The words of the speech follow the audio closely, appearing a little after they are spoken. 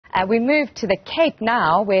We move to the Cape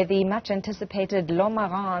now, where the much-anticipated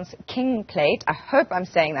Lomaran's King Plate, I hope I'm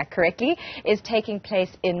saying that correctly, is taking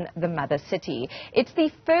place in the mother city. It's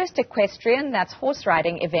the first equestrian, that's horse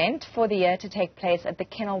riding event for the year to take place at the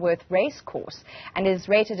Kennilworth racecourse, and is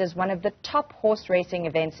rated as one of the top horse racing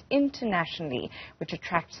events internationally, which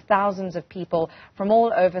attracts thousands of people from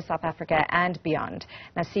all over South Africa and beyond.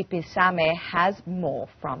 Nasiphi Same has more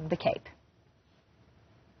from the Cape.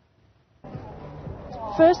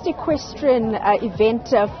 First equestrian event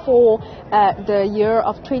for the year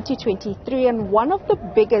of 2023, and one of the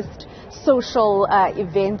biggest social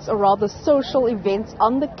events, or rather social events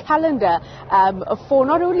on the calendar for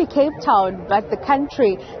not only Cape Town but the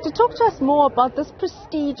country. To talk to us more about this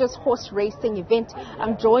prestigious horse racing event,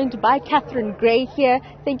 I'm joined by Catherine Gray here.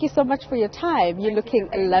 Thank you so much for your time. You're looking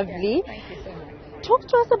lovely. Thank you so much. Talk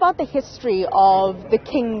to us about the history of the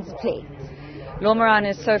King's Plate. Lomaran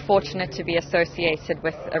is so fortunate to be associated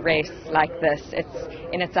with a race like this.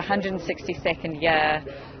 It's in its 162nd year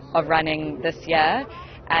of running this year,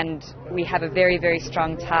 and we have a very, very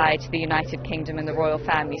strong tie to the United Kingdom and the royal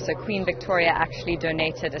family. So Queen Victoria actually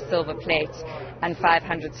donated a silver plate and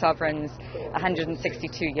 500 sovereigns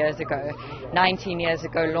 162 years ago. 19 years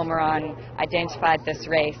ago, Lomaran identified this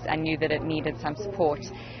race and knew that it needed some support.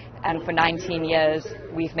 And for 19 years,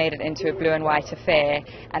 we've made it into a blue and white affair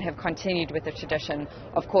and have continued with the tradition.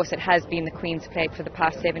 Of course, it has been the Queen's Plate for the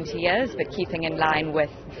past 70 years, but keeping in line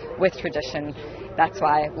with tradition. That's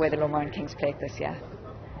why we're the Lomaran King's Plate this year.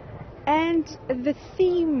 And the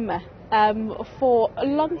theme for a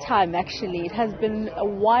long time, actually, it has been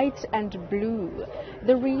white and blue.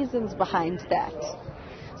 The reasons behind that?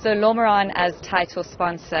 So Lomaran, as title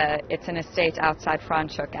sponsor, it's an estate outside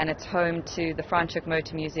Franschhoek, and it's home to the Franschhoek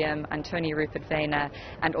Motor Museum, Antonie Rupert Weyner,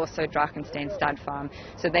 and also Drakensberg Stud Farm.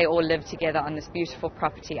 So they all live together on this beautiful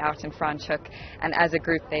property out in Franschhoek, and as a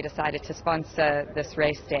group they decided to sponsor this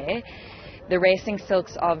race day. The racing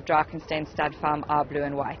silks of Drakensberg Stud Farm are blue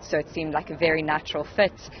and white, so it seemed like a very natural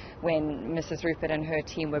fit when Mrs. Rupert and her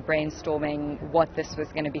team were brainstorming what this was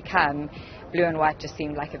going to become. Blue and white just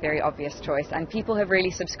seemed like a very obvious choice, and people have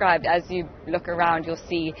really subscribed. As you look around, you'll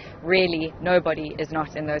see really nobody is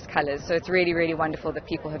not in those colours, so it's really, really wonderful that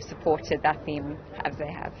people have supported that theme as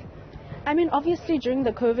they have. I mean, obviously during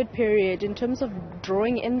the COVID period, in terms of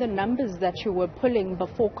drawing in the numbers that you were pulling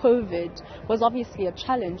before COVID was obviously a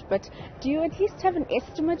challenge, but do you at least have an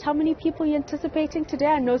estimate how many people you're anticipating today?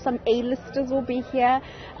 I know some A-listers will be here.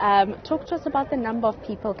 Talk to us about the number of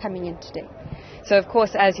people coming in today. So, of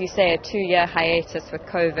course, as you say, a 2-year hiatus with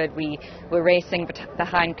COVID. We were racing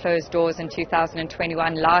behind closed doors in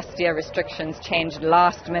 2021. Last year, restrictions changed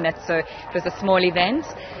last minute, so it was a small event.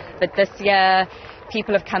 But this year,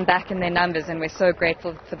 people have come back in their numbers, and we're so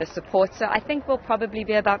grateful for the support. So I think we'll probably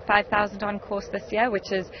be about 5,000 on course this year,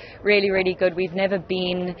 which is really, really good. We've never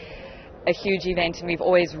been a huge event, and we've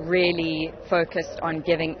always really focused on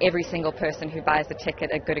giving every single person who buys a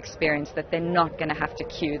ticket a good experience, that they're not going to have to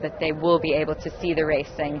queue, that they will be able to see the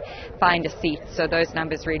racing, find a seat. So those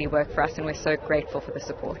numbers really work for us, and we're so grateful for the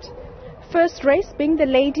support. First race being the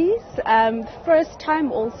ladies, first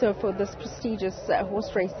time also for this prestigious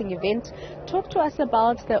horse racing event. Talk to us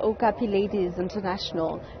about the Okapi Ladies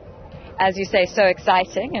International. As you say, so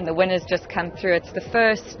exciting, and the winners just come through. It's the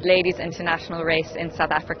first ladies international race in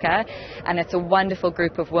South Africa, and it's a wonderful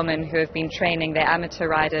group of women who have been training. They're amateur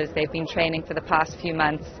riders. They've been training for the past few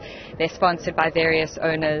months. They're sponsored by various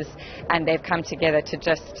owners, and they've come together to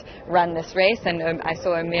just run this race. And I saw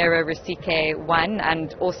Amira Risike won,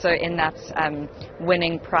 and also in that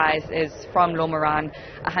winning prize is from Lomaran,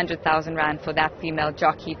 100,000 rand for that female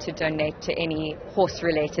jockey to donate to any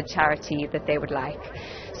horse-related charity that they would like.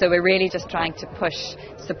 So we're really just trying to push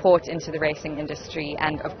support into the racing industry,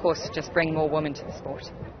 and of course just bring more women to the sport.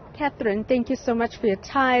 Catherine, thank you so much for your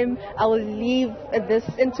time. I will leave this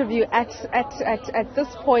interview at this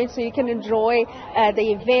point so you can enjoy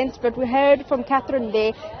the event. But we heard from Catherine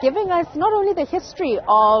there, giving us not only the history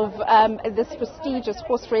of this prestigious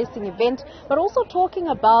horse racing event, but also talking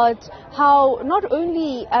about how not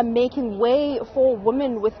only making way for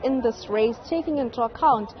women within this race, taking into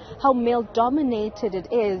account how male-dominated it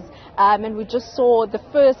is. And we just saw the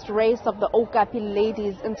first race of the Okapi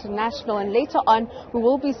Ladies International, and later on we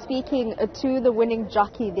will be speaking to the winning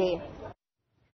jockey there.